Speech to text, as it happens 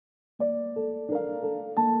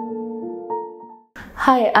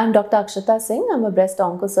Hi, I'm Dr. Akshita Singh. I'm a breast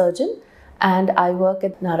oncosurgeon and I work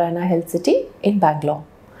at Narayana Health City in Bangalore.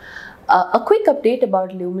 A quick update about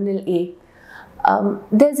Luminal A.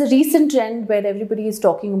 There's a recent trend where everybody is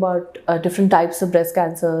talking about different types of breast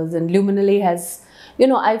cancers, and Luminal A has,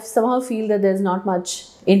 I somehow feel that there's not much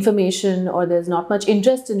information or there's not much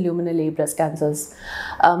interest in Luminal A breast cancers.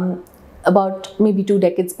 About maybe 2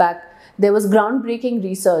 decades back, there was groundbreaking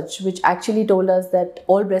research which actually told us that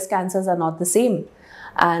all breast cancers are not the same.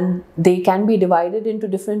 And they can be divided into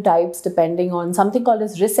different types depending on something called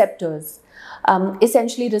as receptors.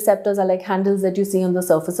 Essentially, receptors are like handles that you see on the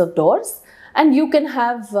surface of doors, and you can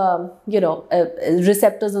have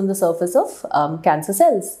receptors on the surface of cancer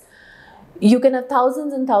cells. You can have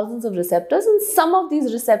thousands and thousands of receptors, and some of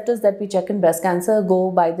these receptors that we check in breast cancer go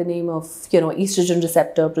by the name of estrogen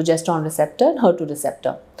receptor, progesterone receptor, and HER2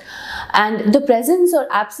 receptor. And the presence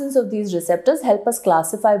or absence of these receptors help us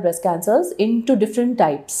classify breast cancers into different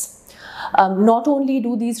types. Not only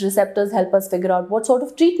do these receptors help us figure out what sort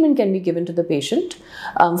of treatment can be given to the patient.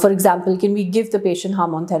 For example, can we give the patient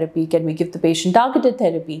hormone therapy? Can we give the patient targeted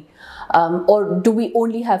therapy? Or do we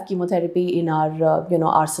only have chemotherapy in our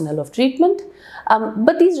arsenal of treatment?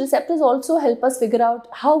 But these receptors also help us figure out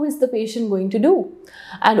how is the patient going to do.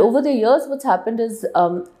 And over the years, what's happened is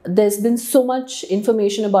there's been so much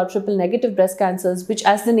information about triple negative breast cancers, which,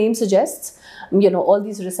 as the name suggests, all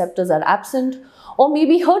these receptors are absent. Or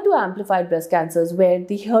maybe HER2 amplified breast cancers, where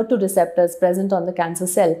the HER2 receptor is present on the cancer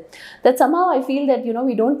cell. That somehow I feel that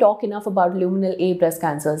we don't talk enough about Luminal A breast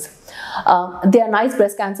cancers. They are nice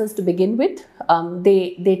breast cancers to begin with.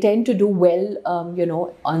 They tend to do well,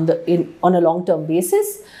 on a long-term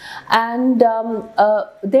basis, and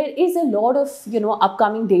there is a lot of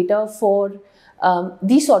upcoming data for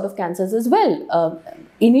these sort of cancers as well.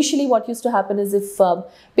 Initially, what used to happen is if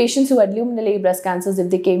patients who had Luminal A breast cancers,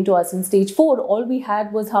 if they came to us in stage 4, all we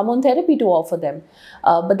had was hormone therapy to offer them.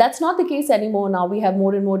 But that's not the case anymore. Now we have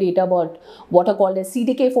more and more data about what are called as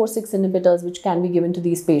CDK4/6 inhibitors, which can be given to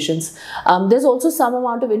these patients. There's also some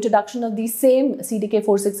amount of introduction of these same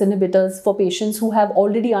CDK4/6 inhibitors for patients who have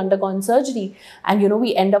already undergone surgery. And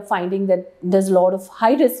we end up finding that there's a lot of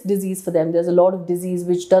high-risk disease for them. There's a lot of disease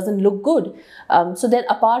which doesn't look good. So then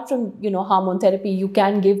apart from hormone therapy, you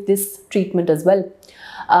can give this treatment as well.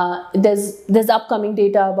 There's upcoming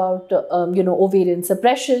data about ovarian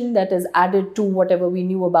suppression that is added to whatever we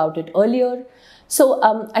knew about it earlier. So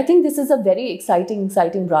I think this is a very exciting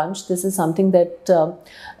branch. This is something that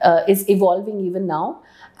is evolving even now.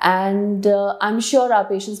 And I'm sure our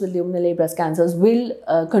patients with Luminal A breast cancers will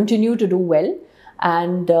continue to do well.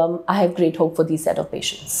 And I have great hope for these set of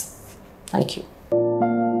patients. Thank you.